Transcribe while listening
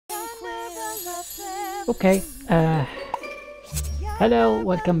Okay, hello,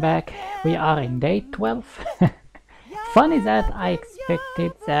 welcome back. We are in day 12. Funny that I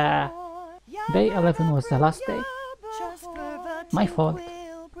expected day 11 was the last day. My fault.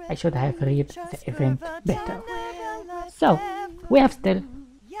 I should have read the event better. So, we have still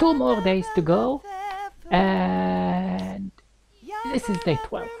 2 more days to go, and this is day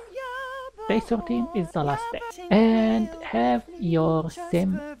 12. Day 13 is the last day. And have your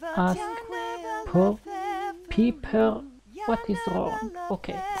sim ask poor people what is wrong.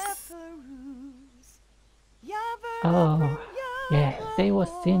 Okay. Oh, yeah, they was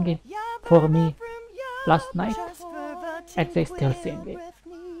singing for me last night, and they still singing.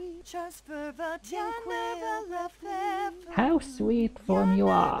 How sweet from you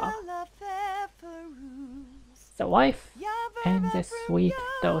are. The wife and the sweet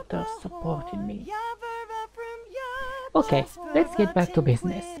daughter supporting me. Okay, let's get back to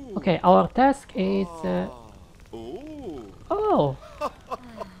business. Okay, our task is... Oh!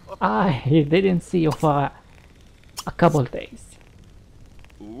 I didn't see you for a couple days.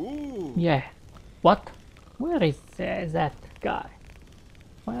 Yeah. What? Where is that guy?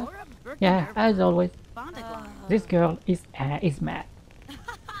 Well, yeah, as always, this girl is mad.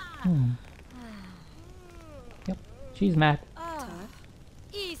 Yep, she's mad.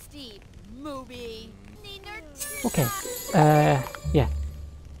 Okay, yeah.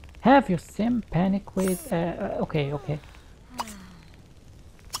 Have your sim panic with, okay.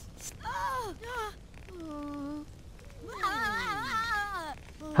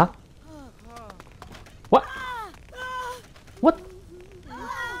 Huh? What? What?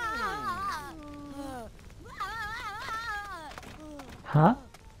 Huh?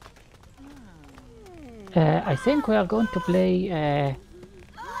 I think we are going to play,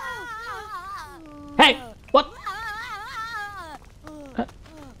 Hey! What?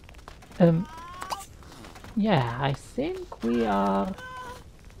 Yeah, I think we are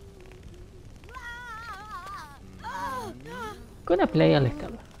gonna play a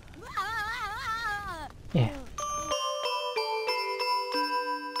little. Yeah.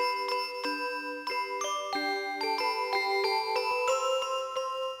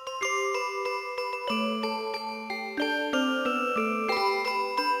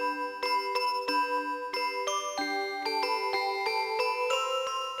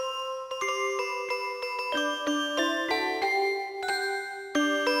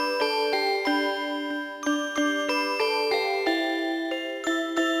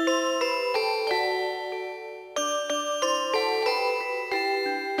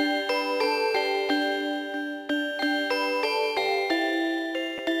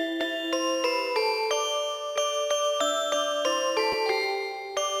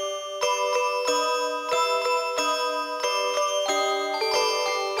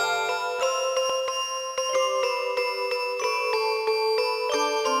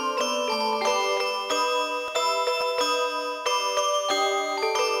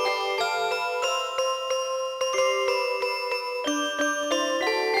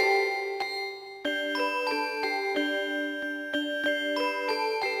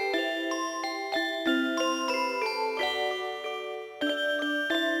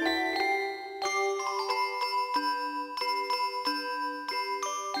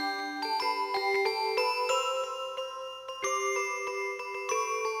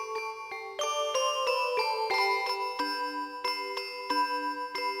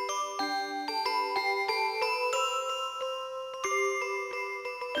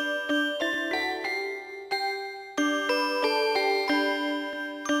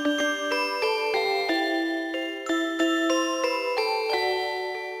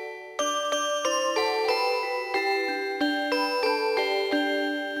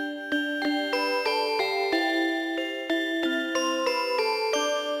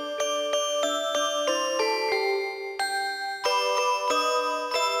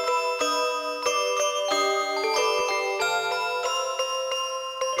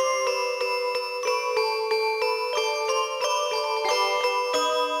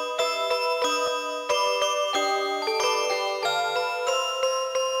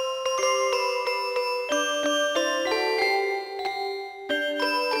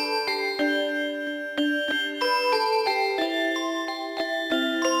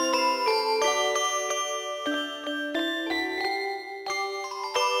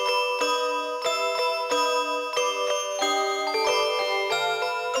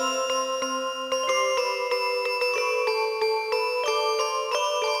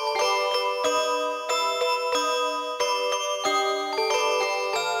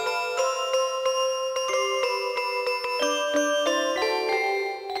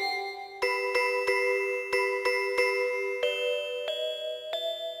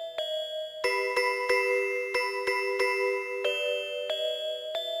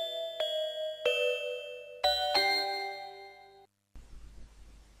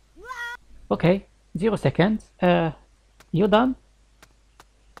 Okay, 0 seconds. You done?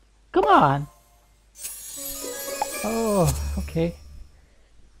 Come on! Oh, okay.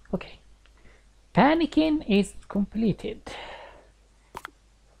 Okay. Panicking is completed.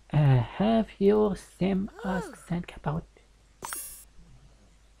 Have your sim ask Santa about...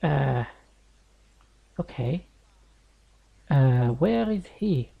 Okay. Where is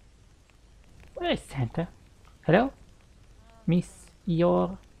he? Where is Santa? Hello? Miss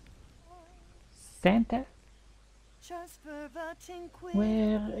your... Santa?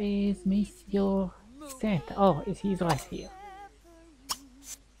 Where is Miss your... Santa? Oh, he's right here.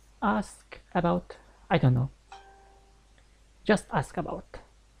 Ask about... I don't know. Just ask about...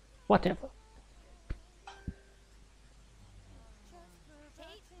 Whatever.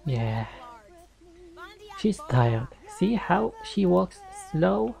 Yeah. She's tired. See how she walks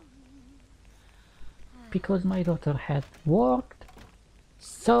slow? Because my daughter had worked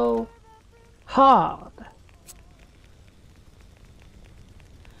so hard.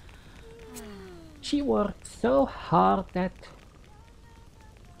 She worked so hard that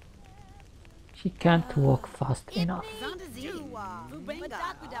she can't walk fast enough.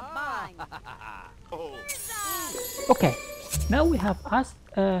 Okay, now we have asked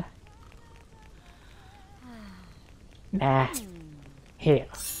nah, here.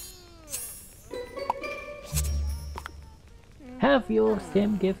 Have your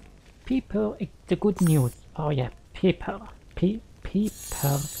sim give people the good news. Oh yeah, people.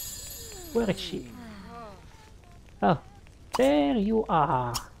 People. Where is she? Oh, there you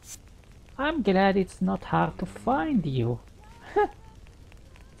are. I'm glad it's not hard to find you.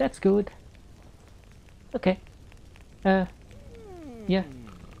 That's good. Okay. Yeah.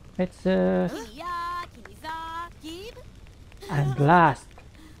 Let's and last.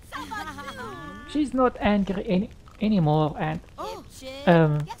 She's not angry anymore and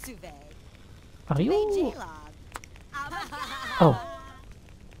are you? Oh.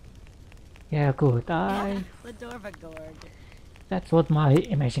 Yeah, good. That's what my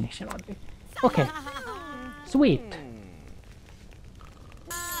imagination would be. Okay. Sweet.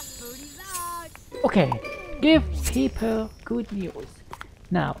 Okay. Give people good news.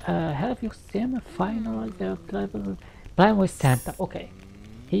 Now, have your sim finalize their travel plan with Santa. Okay.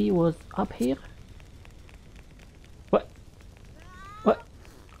 He was up here. What? What?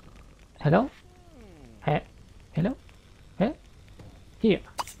 Hello? Hello? Hey? Here.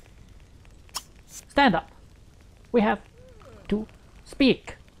 Stand up. We have to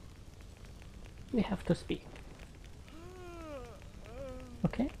speak. We have to speak.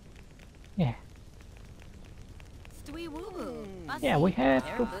 Okay? Yeah. Yeah, we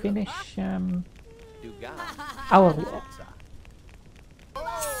have to finish our work.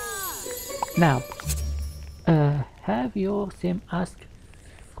 Now, have your sim ask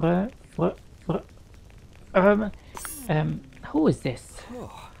who is this?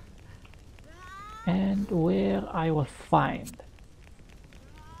 And where I will find.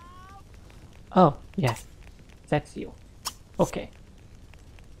 Oh, yes, that's you. Okay.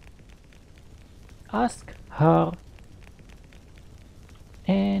 Ask her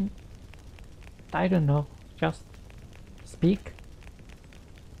and I don't know, just speak.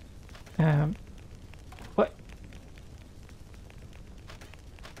 What?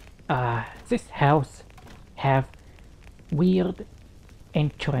 This house have weird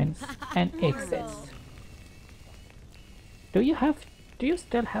entrance and exits. Do you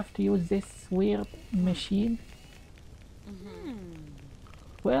still have to use this weird machine?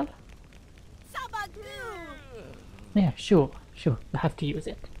 Well, yeah, sure, you have to use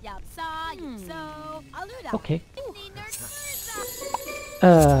it. Okay.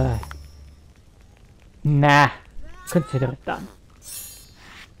 Nah, consider it done.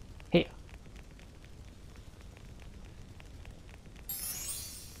 Here.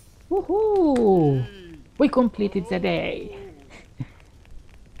 Woohoo! We completed the day.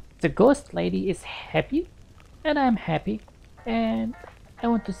 The ghost lady is happy, and I'm happy, and I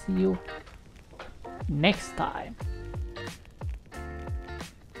want to see you next time.